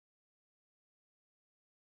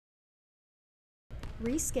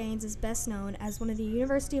Reece Gaines is best known as one of the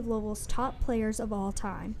University of Louisville's top players of all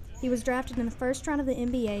time. He was drafted in the first round of the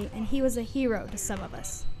NBA, and he was a hero to some of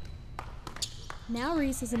us. Now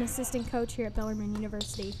Reece is an assistant coach here at Bellarmine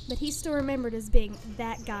University, but he's still remembered as being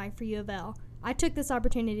that guy for U of L. I took this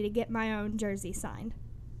opportunity to get my own jersey signed.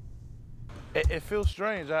 It feels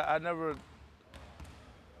strange. I never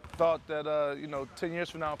thought that 10 years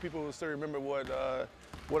from now people will still remember what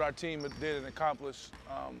our team did and accomplished.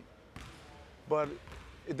 But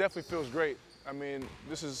it definitely feels great. I mean,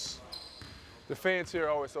 the fans here are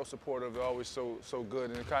always so supportive. They're always so good,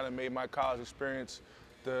 and it kind of made my college experience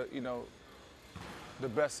the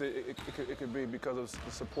best it could be because of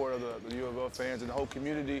the support of the U of L fans and the whole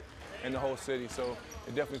community and the whole city. So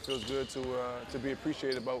it definitely feels good to be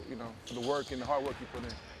appreciated about for the work and the hard work you put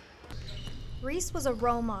in. Reece was a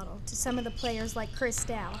role model to some of the players like Chris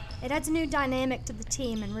Dow. It adds a new dynamic to the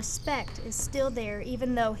team, and respect is still there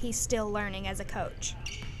even though he's still learning as a coach.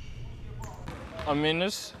 I mean,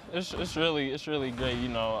 it's really great,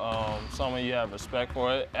 someone you have respect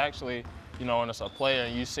for it. Actually, when it's a player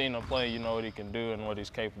and you've seen him play, you know what he can do and what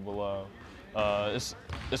he's capable of.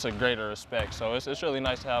 It's a greater respect. So it's really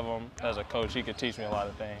nice to have him as a coach. He could teach me a lot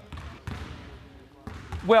of things.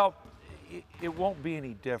 Well, it won't be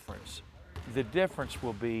any difference. The difference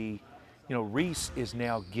will be, Reece is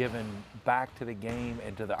now given back to the game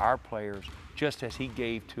and to our players just as he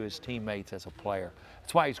gave to his teammates as a player.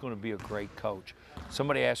 That's why he's going to be a great coach.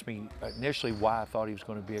 Somebody asked me initially why I thought he was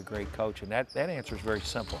going to be a great coach, and that answer is very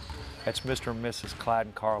simple. That's Mr. and Mrs. Clyde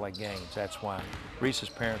and Carla Gaines. That's why. Reece's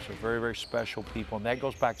parents are very, very special people, and that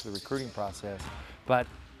goes back to the recruiting process. But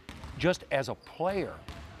just as a player,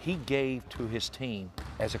 he gave to his team.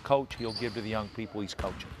 As a coach, he'll give to the young people he's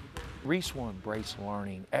coaching. Reece will embrace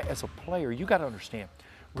learning. As a player, you got to understand,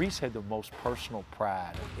 Reece had the most personal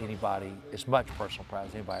pride of anybody, as much personal pride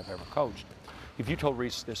as anybody I've ever coached. If you told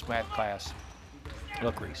Reece this math class,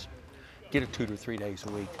 look, Reece, get it 2 to 3 days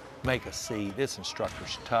a week, make a C, this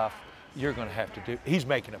instructor's tough, you're going to have to do, he's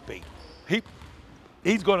making a B.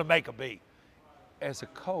 He's going to make a B. As a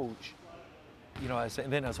coach,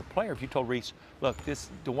 and then as a player, if you told Reece, look, this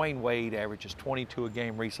Dwayne Wade averages 22 a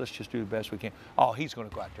game, Reece, let's just do the best we can. Oh, he's going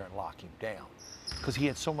to go out there and lock him down because he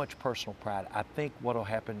had so much personal pride. I think what will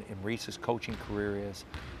happen in Reece's coaching career is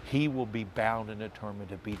he will be bound and determined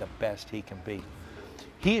to be the best he can be.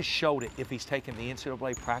 He has showed it if he's taken the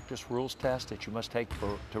NCAA practice rules test that you must take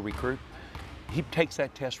to recruit. He takes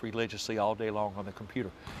that test religiously all day long on the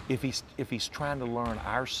computer. If he's trying to learn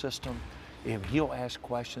our system, if he'll ask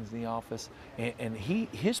questions in the office, and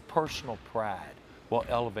his personal pride will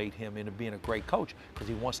elevate him into being a great coach because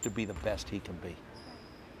he wants to be the best he can be.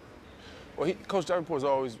 Well, Coach Davenport is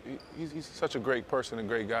always, he's such a great person and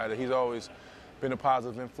great guy that he's always been a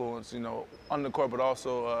positive influence, on the court, but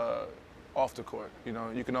also off the court.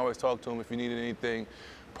 You can always talk to him if you needed anything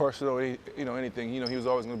personal, anything. He was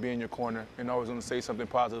always going to be in your corner and always going to say something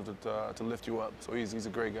positive to lift you up. So he's a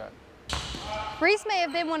great guy. Reece may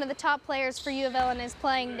have been one of the top players for U of L in his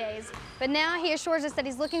playing days, but now he assures us that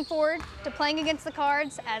he's looking forward to playing against the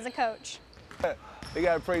Cards as a coach. They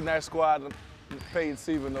got a pretty nice squad, Peyton,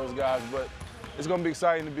 Steve, and those guys, but it's going to be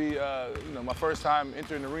exciting to be, my first time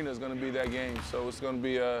entering the arena is going to be that game, so it's going to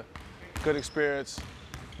be a good experience,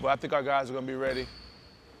 but I think our guys are going to be ready,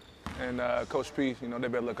 and Coach P, they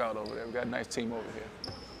better look out over there. We've got a nice team over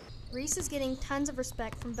here. Reece is getting tons of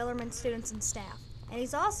respect from Bellarmine students and staff. And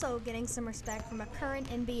he's also getting some respect from a current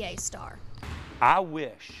NBA star. I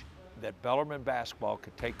wish that Bellarmine basketball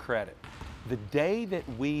could take credit. The day that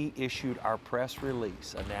we issued our press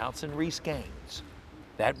release announcing Reece Gaines,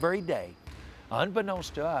 that very day,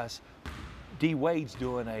 unbeknownst to us, D. Wade's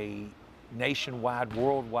doing a nationwide,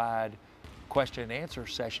 worldwide question and answer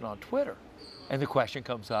session on Twitter. And the question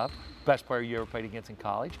comes up, best player you ever played against in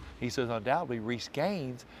college? He says, undoubtedly, Reece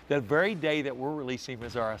Gaines, the very day that we're releasing him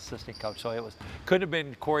as our assistant coach. So couldn't have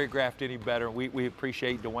been choreographed any better. We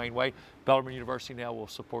appreciate Dwayne Wade. Bellarmine University now will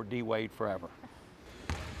support D. Wade forever.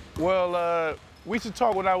 Well, we should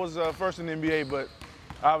talk when I was first in the NBA, but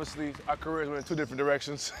obviously our careers went in 2 different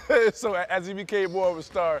directions. So as he became more of a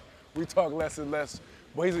star, we talk less and less.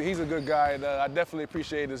 But he's a good guy, and I definitely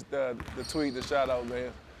appreciate the tweet, the shout out,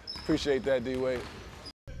 man. Appreciate that, D. Wade.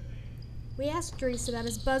 We asked Reece about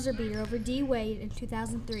his buzzer beater over D. Wade in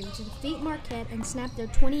 2003 to defeat Marquette and snap their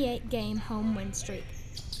 28-game home win streak.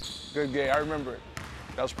 Good game, I remember it.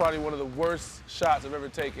 That was probably one of the worst shots I've ever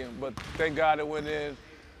taken, but thank God it went in.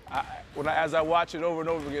 As I watch it over and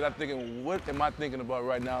over again, I'm thinking, what am I thinking about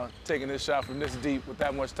right now, taking this shot from this deep with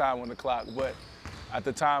that much time on the clock? But at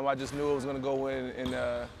the time, I just knew it was going to go in,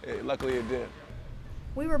 and luckily it did.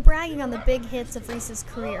 We were bragging on the big hits of Reece's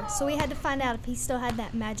career, so we had to find out if he still had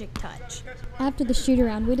that magic touch. After the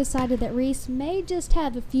shoot-around, we decided that Reece may just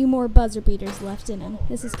have a few more buzzer beaters left in him.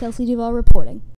 This is Kelsey Duval reporting.